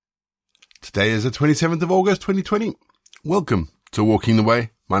Today is the 27th of August, 2020. Welcome to Walking the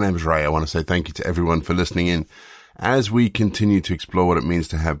Way. My name is Ray. I want to say thank you to everyone for listening in as we continue to explore what it means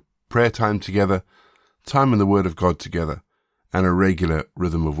to have prayer time together, time in the Word of God together, and a regular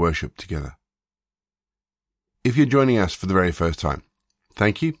rhythm of worship together. If you're joining us for the very first time,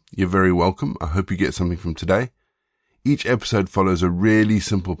 thank you. You're very welcome. I hope you get something from today. Each episode follows a really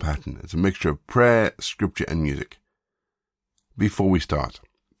simple pattern. It's a mixture of prayer, scripture, and music. Before we start,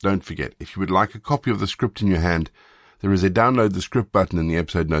 don't forget, if you would like a copy of the script in your hand, there is a download the script button in the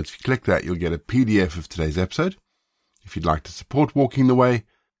episode notes. If you click that, you'll get a PDF of today's episode. If you'd like to support Walking the Way,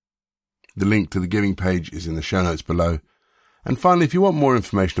 the link to the giving page is in the show notes below. And finally, if you want more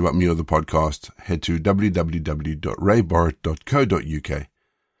information about me or the podcast, head to www.rayborrett.co.uk.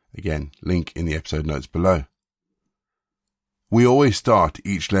 Again, link in the episode notes below. We always start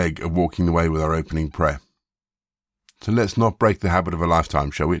each leg of Walking the Way with our opening prayer. So let's not break the habit of a lifetime,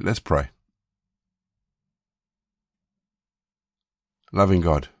 shall we? Let's pray. Loving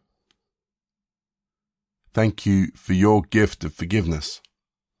God, thank you for your gift of forgiveness.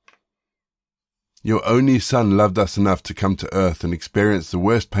 Your only Son loved us enough to come to earth and experience the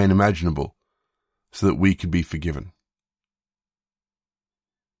worst pain imaginable so that we could be forgiven.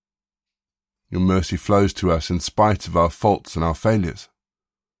 Your mercy flows to us in spite of our faults and our failures.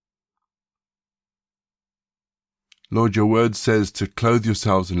 Lord, your word says to clothe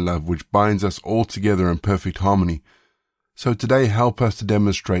yourselves in love, which binds us all together in perfect harmony. So today help us to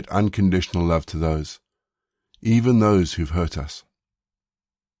demonstrate unconditional love to those, even those who've hurt us.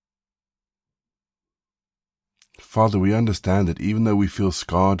 Father, we understand that even though we feel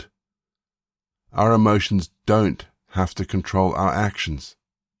scarred, our emotions don't have to control our actions.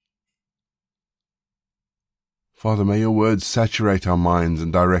 Father, may your words saturate our minds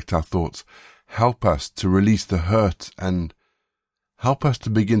and direct our thoughts. Help us to release the hurt and help us to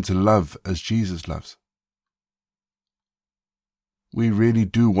begin to love as Jesus loves. We really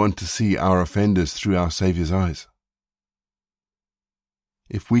do want to see our offenders through our Saviour's eyes.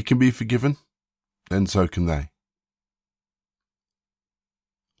 If we can be forgiven, then so can they.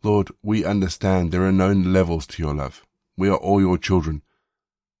 Lord, we understand there are no levels to your love. We are all your children,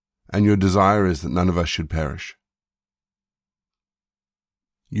 and your desire is that none of us should perish.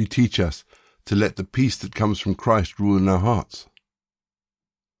 You teach us to let the peace that comes from Christ rule in our hearts.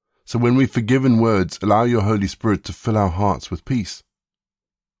 So when we forgive in words, allow your Holy Spirit to fill our hearts with peace.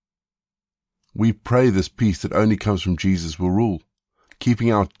 We pray this peace that only comes from Jesus will rule, keeping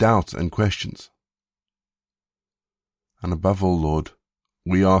out doubts and questions. And above all, Lord,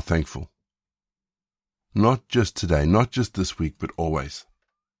 we are thankful. Not just today, not just this week, but always.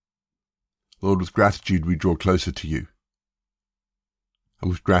 Lord, with gratitude we draw closer to you. And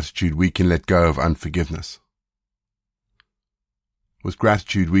with gratitude, we can let go of unforgiveness. With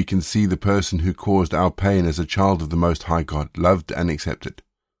gratitude, we can see the person who caused our pain as a child of the Most High God, loved and accepted.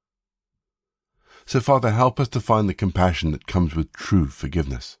 So, Father, help us to find the compassion that comes with true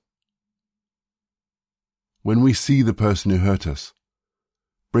forgiveness. When we see the person who hurt us,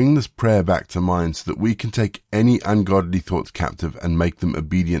 bring this prayer back to mind so that we can take any ungodly thoughts captive and make them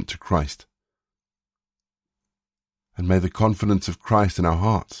obedient to Christ. And may the confidence of Christ in our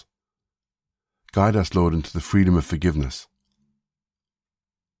hearts guide us, Lord, into the freedom of forgiveness.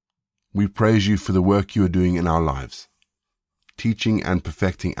 We praise you for the work you are doing in our lives, teaching and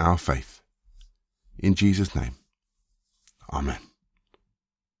perfecting our faith. In Jesus' name, Amen.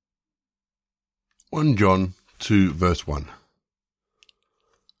 1 John 2 verse 1.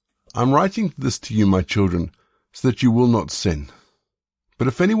 I'm writing this to you, my children, so that you will not sin. But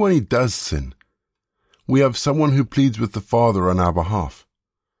if anyone does sin, we have someone who pleads with the Father on our behalf,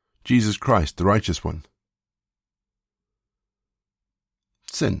 Jesus Christ, the righteous one.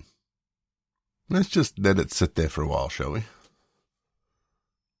 Sin. Let's just let it sit there for a while, shall we?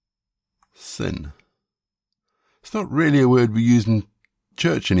 Sin. It's not really a word we use in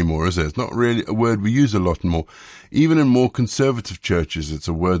church anymore, is it? It's not really a word we use a lot more. Even in more conservative churches, it's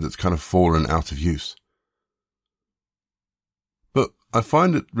a word that's kind of fallen out of use. But I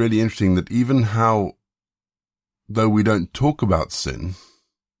find it really interesting that even though we don't talk about sin,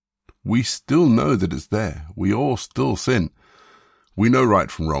 we still know that it's there. We all still sin. We know right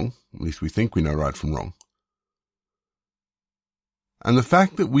from wrong. At least we think we know right from wrong. And the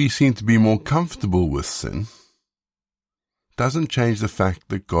fact that we seem to be more comfortable with sin doesn't change the fact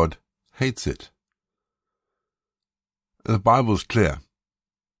that God hates it. The Bible is clear.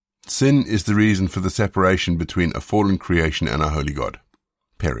 Sin is the reason for the separation between a fallen creation and a holy God.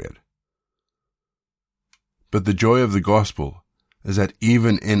 Period. But the joy of the gospel is that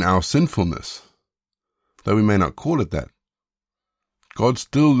even in our sinfulness, though we may not call it that, God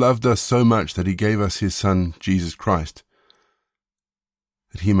still loved us so much that he gave us his Son, Jesus Christ,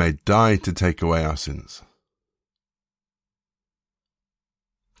 that he may die to take away our sins.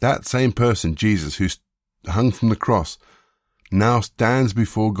 That same person, Jesus, who hung from the cross, now stands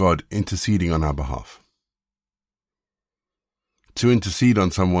before God interceding on our behalf. To intercede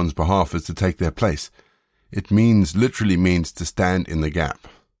on someone's behalf is to take their place. It literally means to stand in the gap.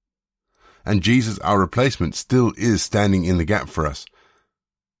 And Jesus, our replacement, still is standing in the gap for us.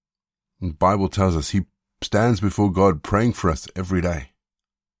 The Bible tells us he stands before God praying for us every day.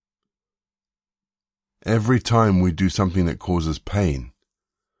 Every time we do something that causes pain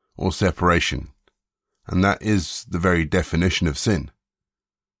or separation, and that is the very definition of sin,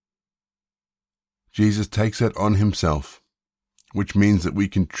 Jesus takes it on himself, which means that we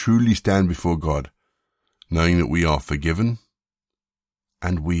can truly stand before God, knowing that we are forgiven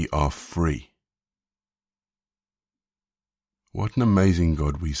and we are free. What an amazing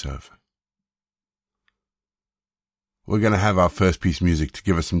God we serve. We're going to have our first piece of music to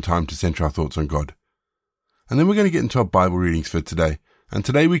give us some time to center our thoughts on God. And then we're going to get into our Bible readings for today. And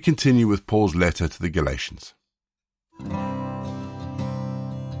today we continue with Paul's letter to the Galatians.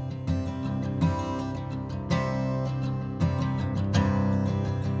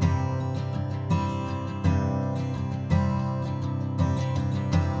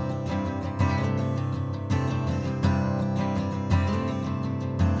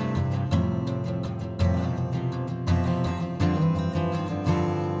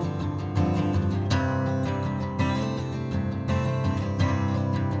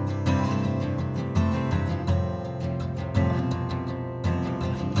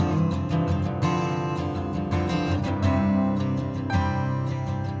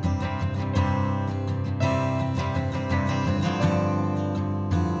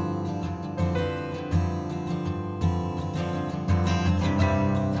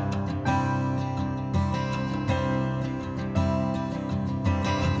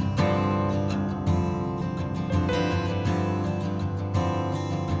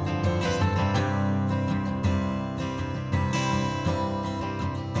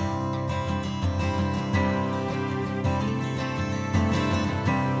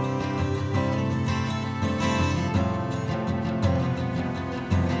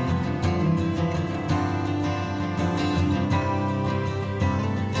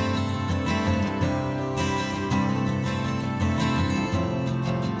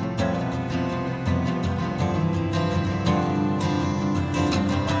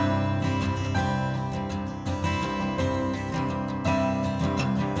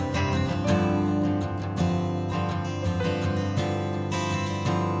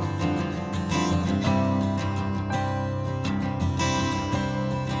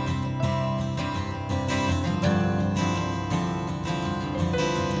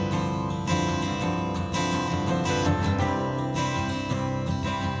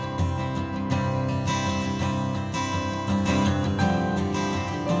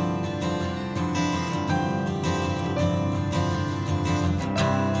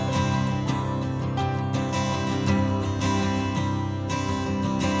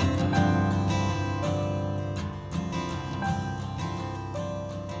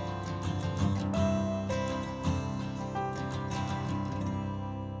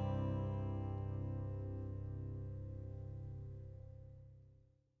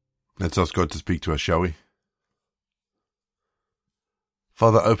 Let's ask God to speak to us, shall we?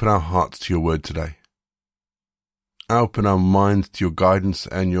 Father, open our hearts to your word today. Open our minds to your guidance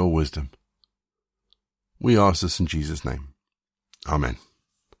and your wisdom. We ask this in Jesus' name. Amen.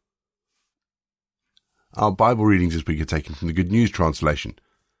 Our Bible readings this week are taken from the Good News Translation,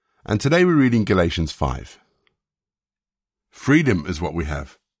 and today we're reading Galatians 5. Freedom is what we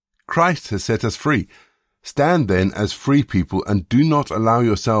have. Christ has set us free. Stand then as free people and do not allow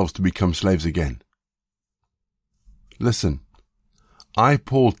yourselves to become slaves again. Listen, I,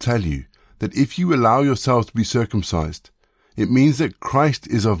 Paul, tell you that if you allow yourselves to be circumcised, it means that Christ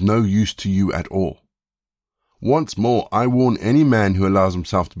is of no use to you at all. Once more, I warn any man who allows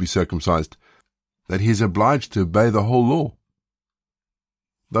himself to be circumcised that he is obliged to obey the whole law.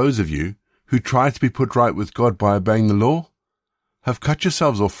 Those of you who try to be put right with God by obeying the law have cut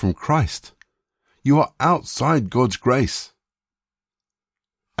yourselves off from Christ. You are outside God's grace.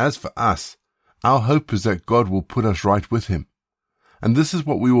 As for us, our hope is that God will put us right with him. And this is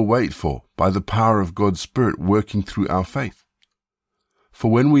what we will wait for by the power of God's Spirit working through our faith. For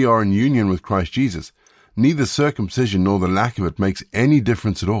when we are in union with Christ Jesus, neither circumcision nor the lack of it makes any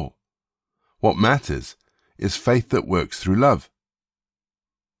difference at all. What matters is faith that works through love.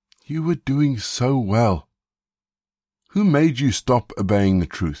 You were doing so well. Who made you stop obeying the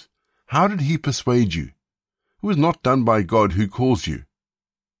truth? How did he persuade you? It was not done by God who calls you.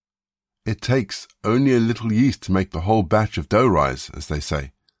 It takes only a little yeast to make the whole batch of dough rise, as they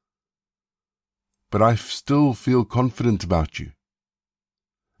say. But I still feel confident about you.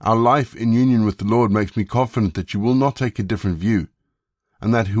 Our life in union with the Lord makes me confident that you will not take a different view,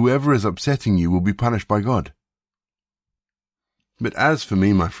 and that whoever is upsetting you will be punished by God. But as for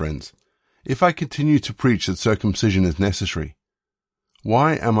me, my friends, if I continue to preach that circumcision is necessary,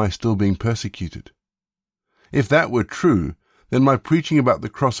 why am I still being persecuted? If that were true, then my preaching about the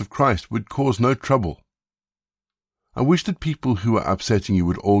cross of Christ would cause no trouble. I wish that people who are upsetting you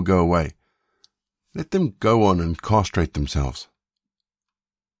would all go away. Let them go on and castrate themselves.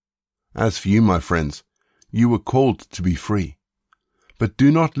 As for you, my friends, you were called to be free. But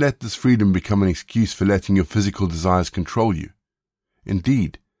do not let this freedom become an excuse for letting your physical desires control you.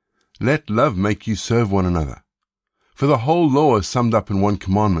 Indeed, let love make you serve one another. For the whole law is summed up in one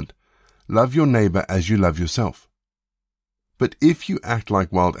commandment: love your neighbor as you love yourself. But if you act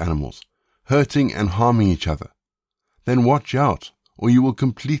like wild animals, hurting and harming each other, then watch out, or you will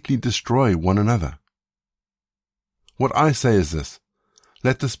completely destroy one another. What I say is this: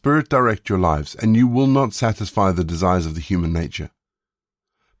 let the Spirit direct your lives, and you will not satisfy the desires of the human nature.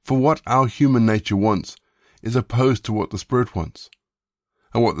 For what our human nature wants is opposed to what the Spirit wants.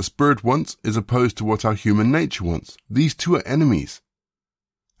 And what the Spirit wants is opposed to what our human nature wants. These two are enemies.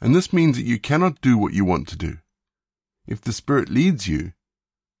 And this means that you cannot do what you want to do. If the Spirit leads you,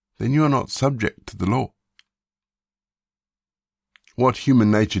 then you are not subject to the law. What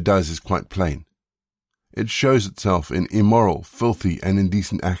human nature does is quite plain. It shows itself in immoral, filthy, and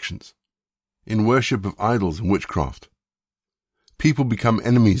indecent actions, in worship of idols and witchcraft. People become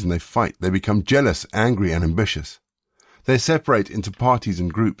enemies and they fight. They become jealous, angry, and ambitious. They separate into parties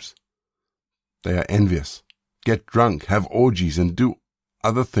and groups. They are envious, get drunk, have orgies, and do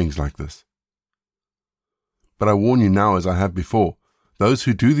other things like this. But I warn you now, as I have before, those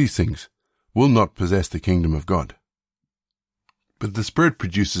who do these things will not possess the kingdom of God. But the Spirit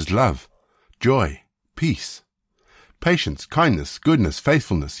produces love, joy, peace, patience, kindness, goodness,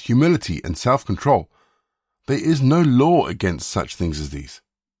 faithfulness, humility, and self-control. There is no law against such things as these.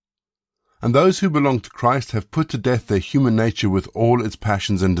 And those who belong to Christ have put to death their human nature with all its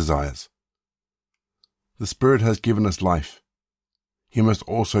passions and desires. The Spirit has given us life. He must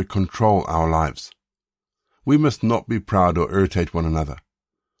also control our lives. We must not be proud or irritate one another,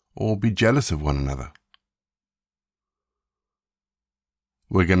 or be jealous of one another.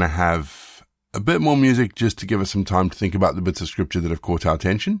 We're going to have a bit more music just to give us some time to think about the bits of scripture that have caught our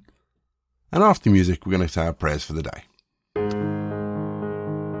attention. And after music, we're going to say our prayers for the day.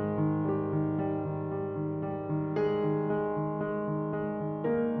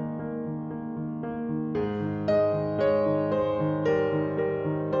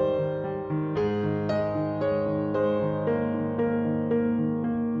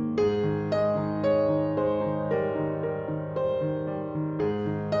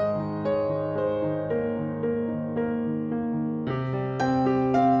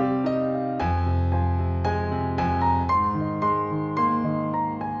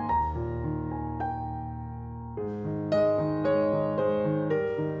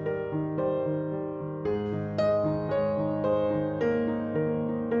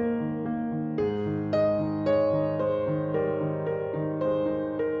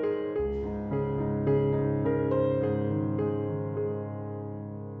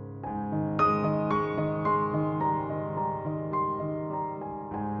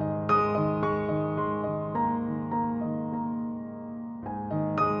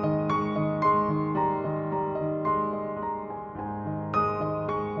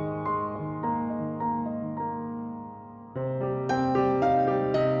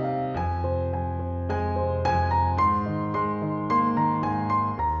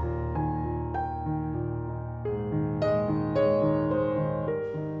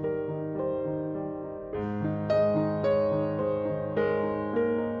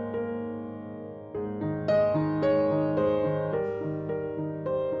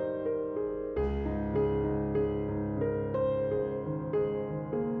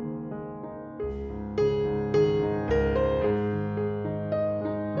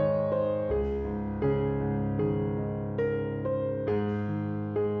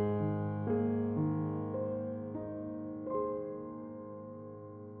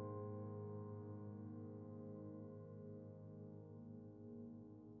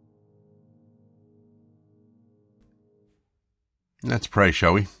 Let's pray,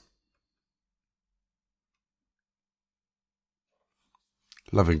 shall we?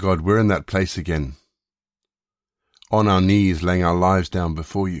 Loving God, we're in that place again on our knees, laying our lives down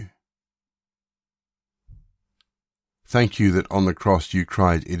before you. Thank you that on the cross you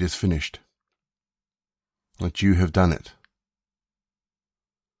cried, "It is finished," that you have done it.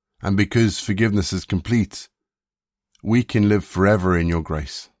 And because forgiveness is complete, we can live forever in your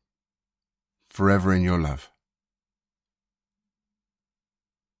grace, forever in your love.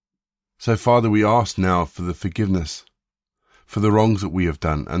 So, Father, we ask now for the forgiveness, for the wrongs that we have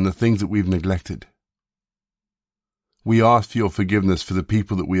done and the things that we've neglected. We ask for your forgiveness for the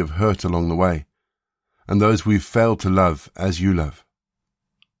people that we have hurt along the way, and those we've failed to love as you love.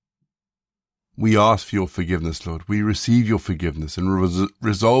 We ask for your forgiveness, Lord. We receive your forgiveness and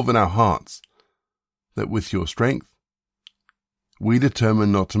resolve in our hearts that with your strength, we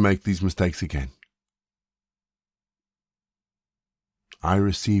determine not to make these mistakes again. I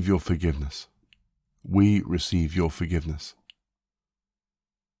receive your forgiveness. We receive your forgiveness.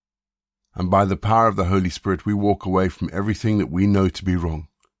 And by the power of the Holy Spirit, we walk away from everything that we know to be wrong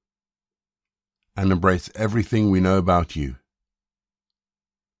and embrace everything we know about you.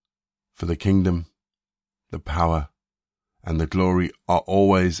 For the kingdom, the power, and the glory are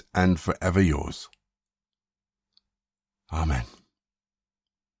always and forever yours. Amen.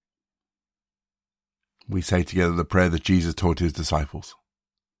 We say together the prayer that Jesus taught his disciples.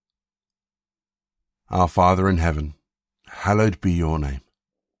 Our Father in heaven, hallowed be your name.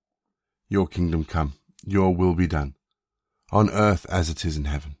 Your kingdom come, your will be done, on earth as it is in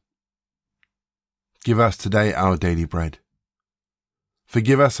heaven. Give us today our daily bread.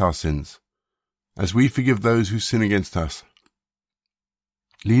 Forgive us our sins, as we forgive those who sin against us.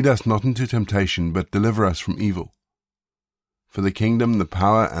 Lead us not into temptation, but deliver us from evil. For the kingdom, the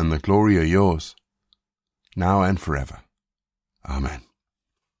power, and the glory are yours, now and forever. Amen.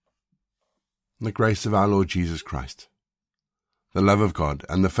 The grace of our Lord Jesus Christ, the love of God,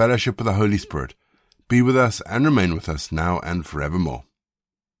 and the fellowship of the Holy Spirit be with us and remain with us now and forevermore.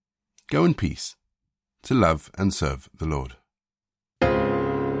 Go in peace to love and serve the Lord.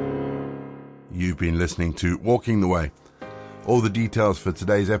 You've been listening to Walking the Way. All the details for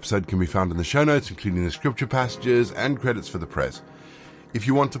today's episode can be found in the show notes, including the scripture passages and credits for the prayers. If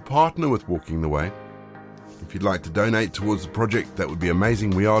you want to partner with Walking the Way, if you'd like to donate towards the project, that would be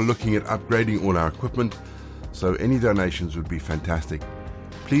amazing. We are looking at upgrading all our equipment, so any donations would be fantastic.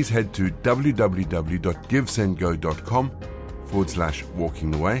 Please head to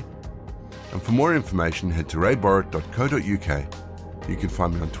www.givesendgo.com/walking the way. And for more information, head to rayborrett.co.uk. You can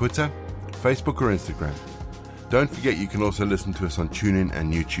find me on Twitter, Facebook or Instagram. Don't forget you can also listen to us on TuneIn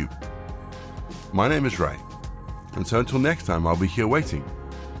and YouTube. My name is Ray, and so until next time I'll be here waiting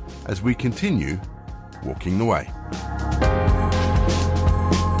as we continue walking the way.